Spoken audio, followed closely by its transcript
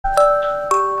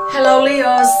Hello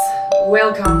Leos,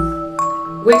 welcome.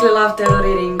 Weekly love tarot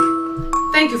reading.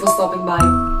 Thank you for stopping by.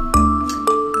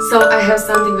 So I have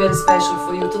something very special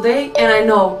for you today and I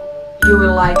know you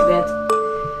will like that.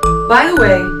 By the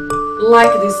way,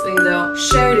 like this video,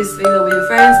 share this video with your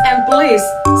friends and please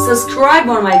subscribe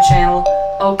on my channel,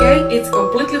 okay? It's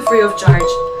completely free of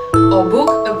charge. Or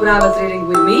book a private reading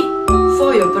with me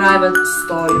for your private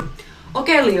story.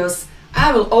 Okay Leos,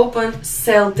 I will open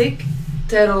Celtic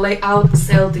tarot layout,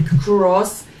 Celtic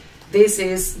cross. This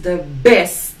is the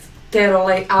best tarot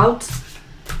layout,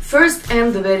 first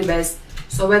and the very best.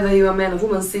 So whether you are man or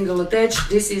woman, single, attached,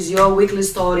 this is your weekly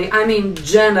story. I mean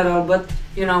general, but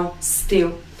you know,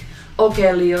 still.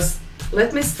 Okay Leos,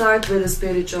 let me start with a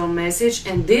spiritual message,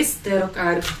 and this tarot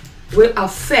card will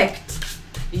affect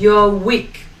your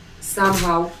week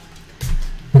somehow.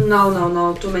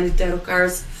 No, too many tarot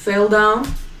cards fell down.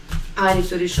 I need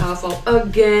to reshuffle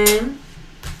again.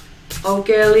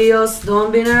 Okay Leos,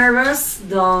 don't be nervous,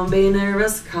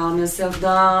 calm yourself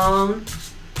down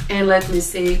and let me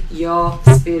see your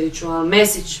spiritual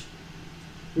message.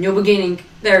 New beginning,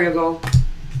 there you go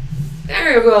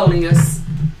Leos,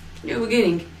 new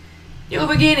beginning,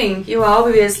 you are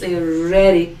obviously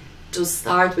ready to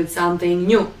start with something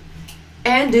new.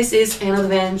 And this is an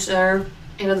adventure,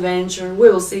 we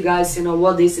will see guys, you know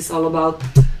what this is all about.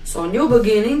 So new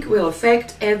beginning will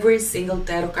affect every single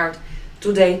tarot card.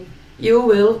 Today you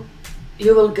will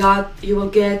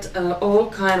get all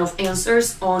kind of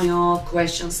answers on your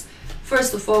questions.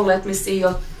 First of all, let me see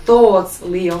your thoughts,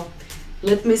 Leo.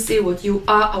 Let me see what you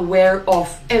are aware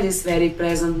of at this very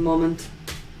present moment.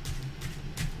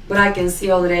 But I can see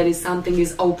already something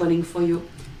is opening for you.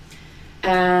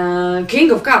 King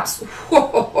of Cups.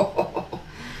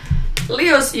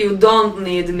 Leos, you don't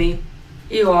need me.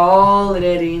 You are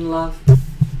already in love.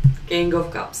 King of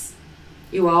Cups.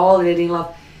 You are already in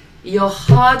love. Your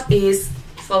heart is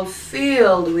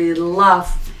fulfilled with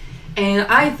love. And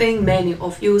I think many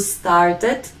of you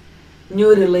started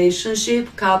new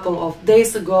relationship couple of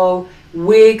days ago,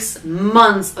 weeks,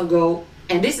 months ago.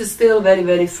 And this is still very,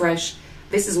 very fresh.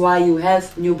 This is why you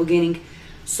have new beginning.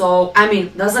 So, I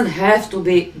mean, doesn't have to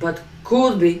be, but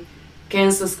could be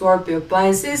Cancer, Scorpio,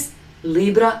 Pisces,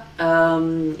 Libra,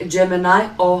 Gemini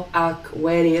or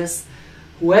Aquarius.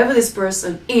 Whoever this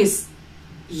person is,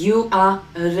 you are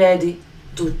ready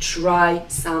to try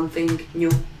something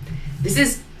new. This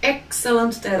is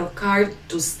excellent tarot card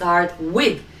to start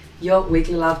with your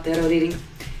weekly love tarot reading.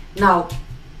 Now,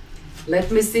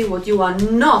 let me see what you are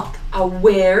not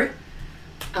aware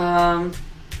in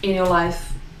your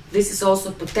life. This is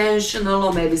also potential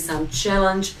or maybe some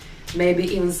challenge, maybe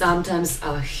even sometimes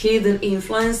a hidden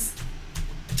influence.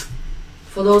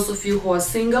 For those of you who are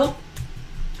single,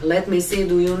 let me see,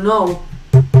 do you know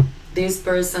this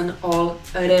person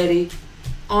already?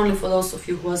 Only for those of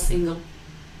you who are single.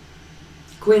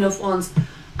 Queen of Wands.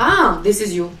 This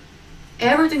is you.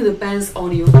 Everything depends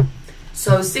on you.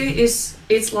 So see,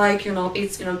 it's like, you know,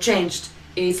 it's, you know, changed.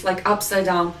 It's like upside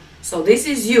down. So this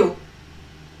is you.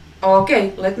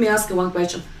 Okay, let me ask you one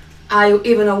question. Are you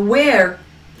even aware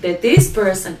that this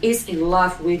person is in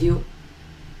love with you?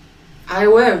 Are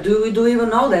you aware? Do you even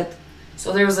know that?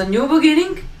 So there's a new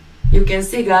beginning. You can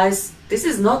see guys, this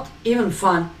is not even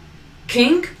fun.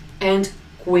 King and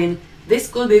Queen. This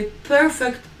could be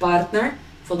perfect partner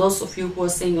for those of you who are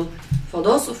single. For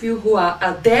those of you who are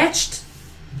attached,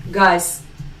 guys,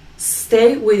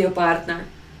 stay with your partner.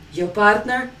 Your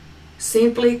partner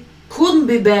simply couldn't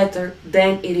be better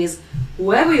than it is.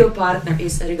 Whoever your partner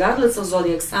is, regardless of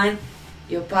zodiac sign,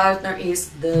 your partner is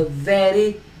the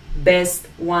very best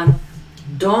one.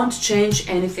 Don't change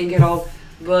anything at all,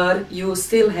 but you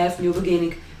still have new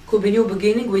beginning. Could be new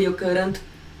beginning with your current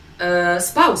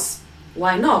spouse.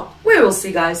 Why not? We will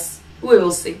see guys, we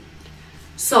will see.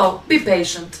 So be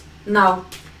patient. Now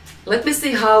let me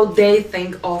see how they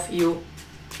think of you,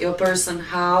 your person,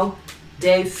 how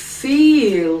they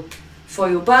feel for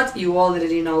you. But you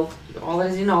already know,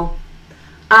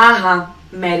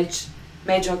 marriage,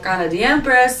 Major Arcana, the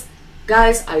Empress.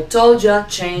 Guys, I told ya,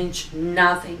 change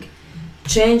nothing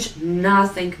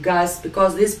guys,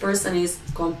 because this person is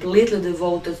completely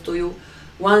devoted to you.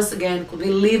 Once again, could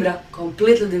be Libra,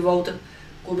 completely devoted,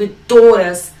 could be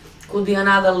Taurus, could be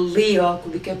another Leo,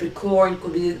 could be Capricorn,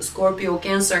 could be Scorpio,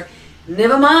 Cancer.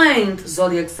 Never mind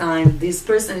zodiac sign, this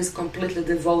person is completely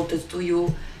devoted to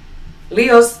you.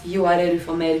 Leos, you are ready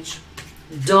for marriage.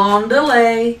 Don't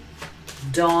delay.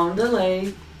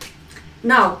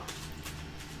 Now,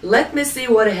 let me see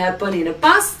what happened in the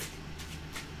past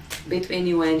between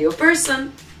you and your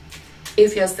person.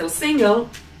 If you're still single,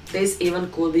 this even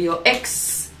could be your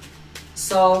ex.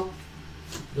 So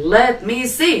Let me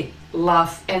see.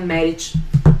 Love and marriage.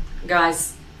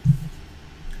 Guys,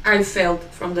 I felt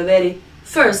from the very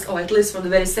first, or at least from the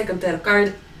very second tarot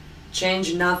card,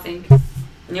 change nothing.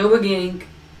 New beginning.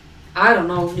 I don't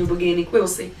know, new beginning, we'll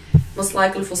see. Most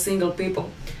likely for single people.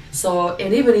 So,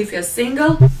 and even if you're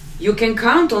single, you can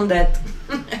count on that.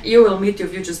 You will meet your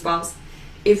future spouse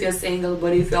if you're single.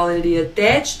 But if you're already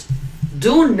attached,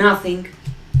 do nothing.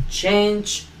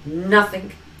 Change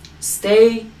nothing.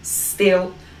 Stay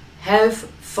still. Have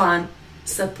fun.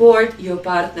 Support your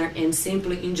partner and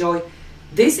simply enjoy.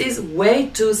 This is way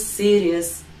too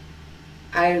serious.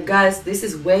 Guys, this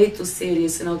is way too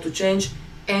serious, you know, to change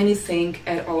anything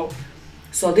at all.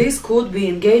 So this could be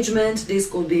engagement, this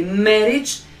could be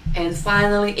marriage, and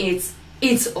finally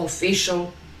it's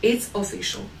official. It's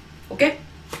official. Okay?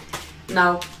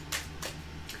 Now,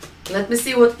 let me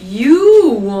see what you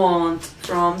want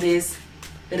from this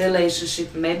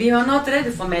relationship. Maybe you're not ready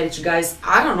for marriage, guys.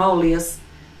 I don't know, Leos.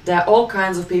 There are all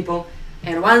kinds of people.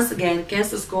 And once again,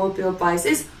 Cancer, Scorpio,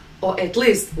 Pisces, or at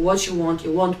least what you want.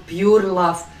 You want pure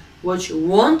love. What you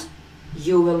want,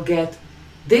 you will get.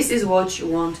 This is what you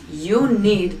want. You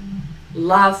need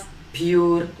love,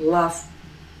 pure love.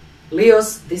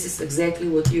 Leos, this is exactly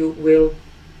what you will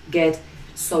get.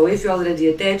 So if you're already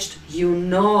attached, you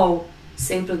know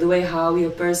simply the way how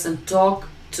your person talk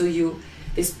to you.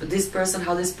 This person,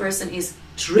 how this person is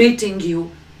treating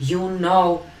you. You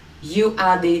know you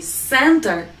are the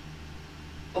center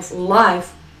of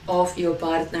life of your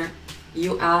partner.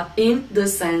 You are in the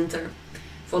center.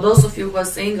 For those of you who are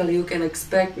single, you can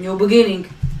expect new beginning.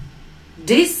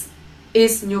 This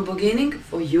is new beginning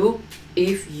for you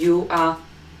if you are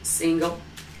single.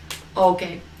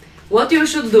 Okay, what you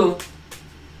should do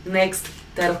next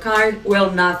tarot card?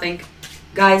 Well, nothing.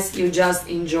 Guys, you just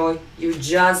enjoy. You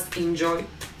just enjoy.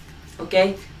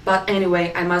 Okay? But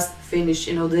anyway, I must finish,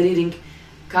 you know, the reading.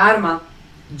 Karma,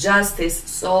 justice,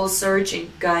 soul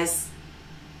searching. Guys,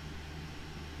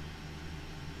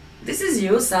 this is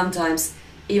you sometimes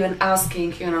even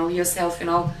asking, you know, yourself, you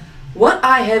know, what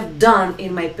I have done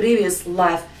in my previous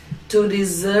life to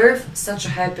deserve such a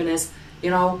happiness.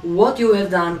 You know, what you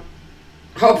have done,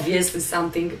 obviously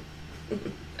something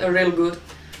real good,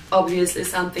 obviously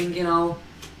something, you know,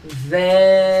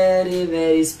 very,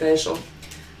 very special.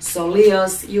 So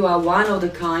Leos, you are one of the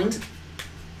kind,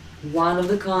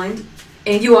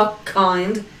 and you are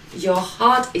kind. Your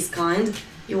heart is kind.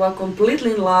 You are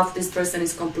completely in love. This person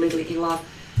is completely in love.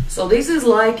 So this is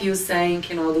like you saying,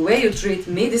 you know, the way you treat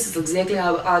me, this is exactly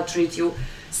how I treat you.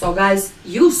 So guys,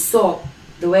 you saw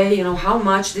the way, you know, how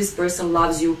much this person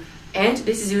loves you, and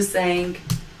this is you saying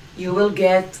you will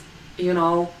get, you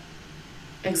know,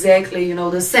 exactly, you know,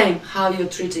 the same how you're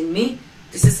treating me.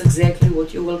 This is exactly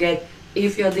what you will get.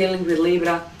 If you're dealing with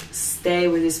Libra, stay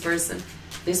with this person.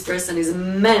 This person is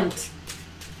meant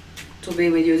to be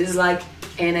with you. This is like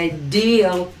an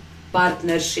ideal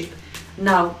partnership.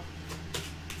 Now,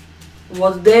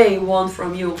 what they want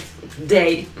from you,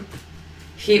 they,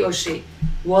 he or she,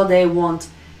 what they want.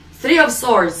 Three of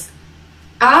Swords.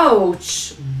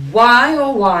 Ouch. Why,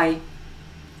 oh why?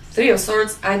 Three of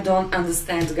Swords, I don't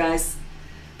understand, guys.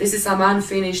 This is some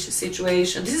unfinished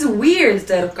situation. This is a weird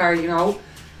tarot card, you know.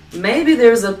 Maybe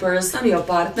there's a person, your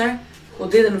partner, who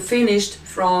didn't finish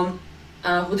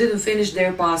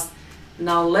their past.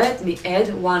 Now let me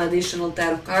add one additional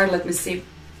tarot card. Let me see.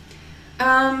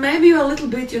 Maybe you're a little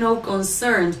bit, you know,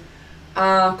 concerned.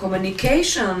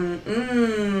 Communication.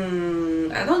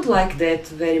 I don't like that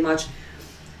very much.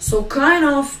 So kind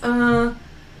of,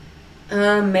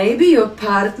 maybe your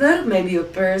partner, maybe your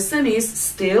person is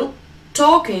still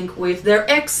talking with their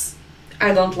ex.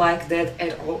 I don't like that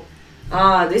at all.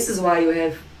 This is why you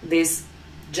have this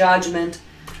Judgment.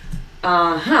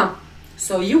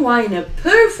 So you are in a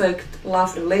perfect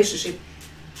love relationship.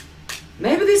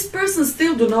 Maybe this person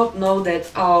still do not know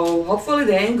that. Oh, hopefully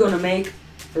they ain't gonna make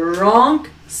wrong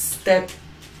step.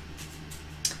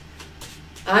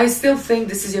 I still think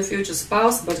this is your future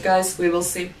spouse, but guys, we will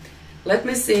see. Let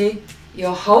me see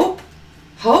your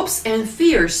hopes and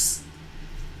fears.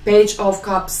 Page of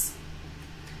Cups.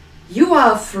 You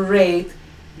are afraid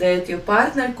that your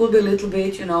partner could be a little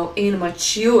bit, you know,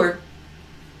 immature.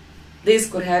 This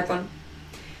could happen.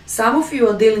 Some of you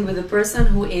are dealing with a person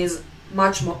who is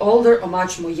much more older or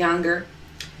much more younger.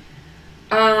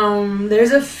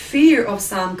 There's a fear of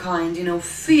some kind, you know,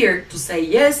 fear to say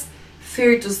yes,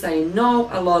 fear to say no,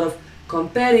 a lot of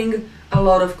comparing, a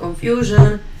lot of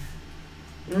confusion,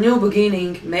 new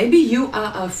beginning. Maybe you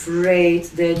are afraid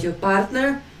that your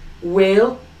partner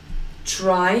will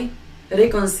try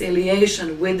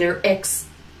reconciliation with their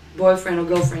ex-boyfriend or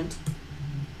girlfriend.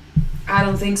 I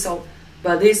don't think so.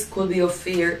 but this could be your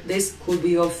fear. This could be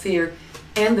your fear.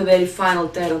 And the very final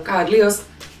tarot card, Leos,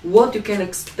 what you can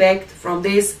expect from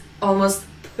this almost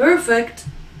perfect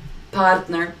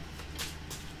partner.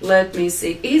 Let me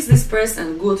see, is this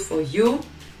person good for you?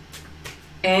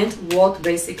 And what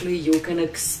basically you can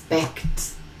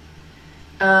expect.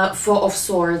 Four of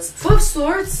Swords. Four of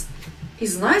Swords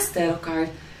is a nice tarot card.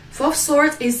 Four of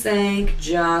Swords is saying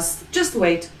just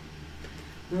wait.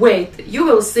 Wait, you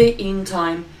will see in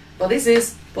time. But this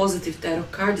is positive tarot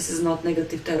card, this is not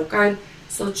negative tarot card.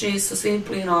 So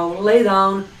simply, you know, lay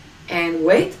down and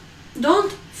wait.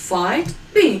 Don't fight,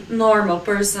 be normal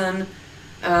person.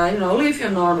 You know, live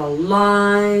your normal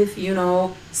life, you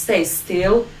know, stay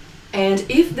still. And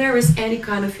if there is any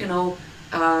kind of, you know,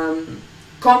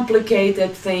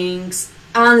 complicated things,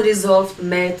 unresolved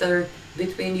matter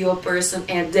between your person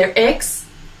and their ex,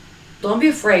 don't be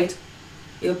afraid.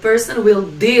 Your person will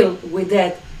deal with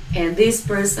that, and this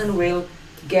person will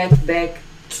get back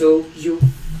to you.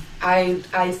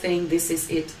 I think this is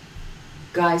it.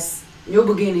 Guys, new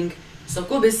beginning. So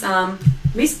could be some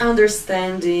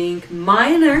misunderstanding,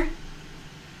 minor,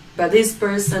 but this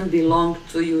person belonged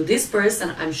to you. This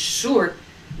person, I'm sure,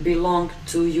 belonged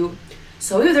to you.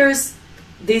 So if there's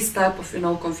this type of, you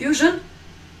know, confusion,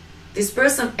 this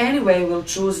person anyway will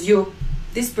choose you.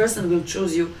 This person will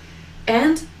choose you.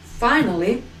 And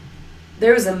finally,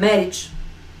 there is a marriage.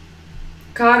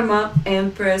 Karma,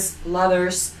 Empress,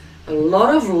 Lovers, a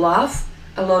lot of love,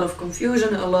 a lot of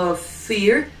confusion, a lot of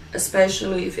fear,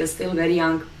 especially if you're still very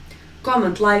young.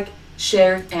 Comment, like,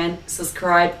 share and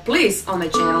subscribe, please, on my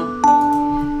channel.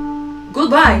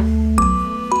 Goodbye.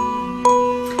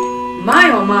 My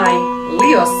oh my,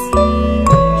 Leos,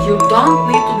 you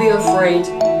don't need to be afraid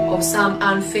of some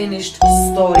unfinished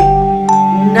story.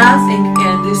 Nothing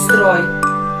can destroy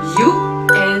you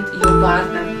and your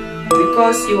partner,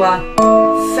 because you are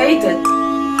fated,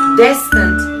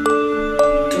 destined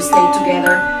to stay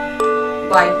together.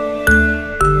 Bye.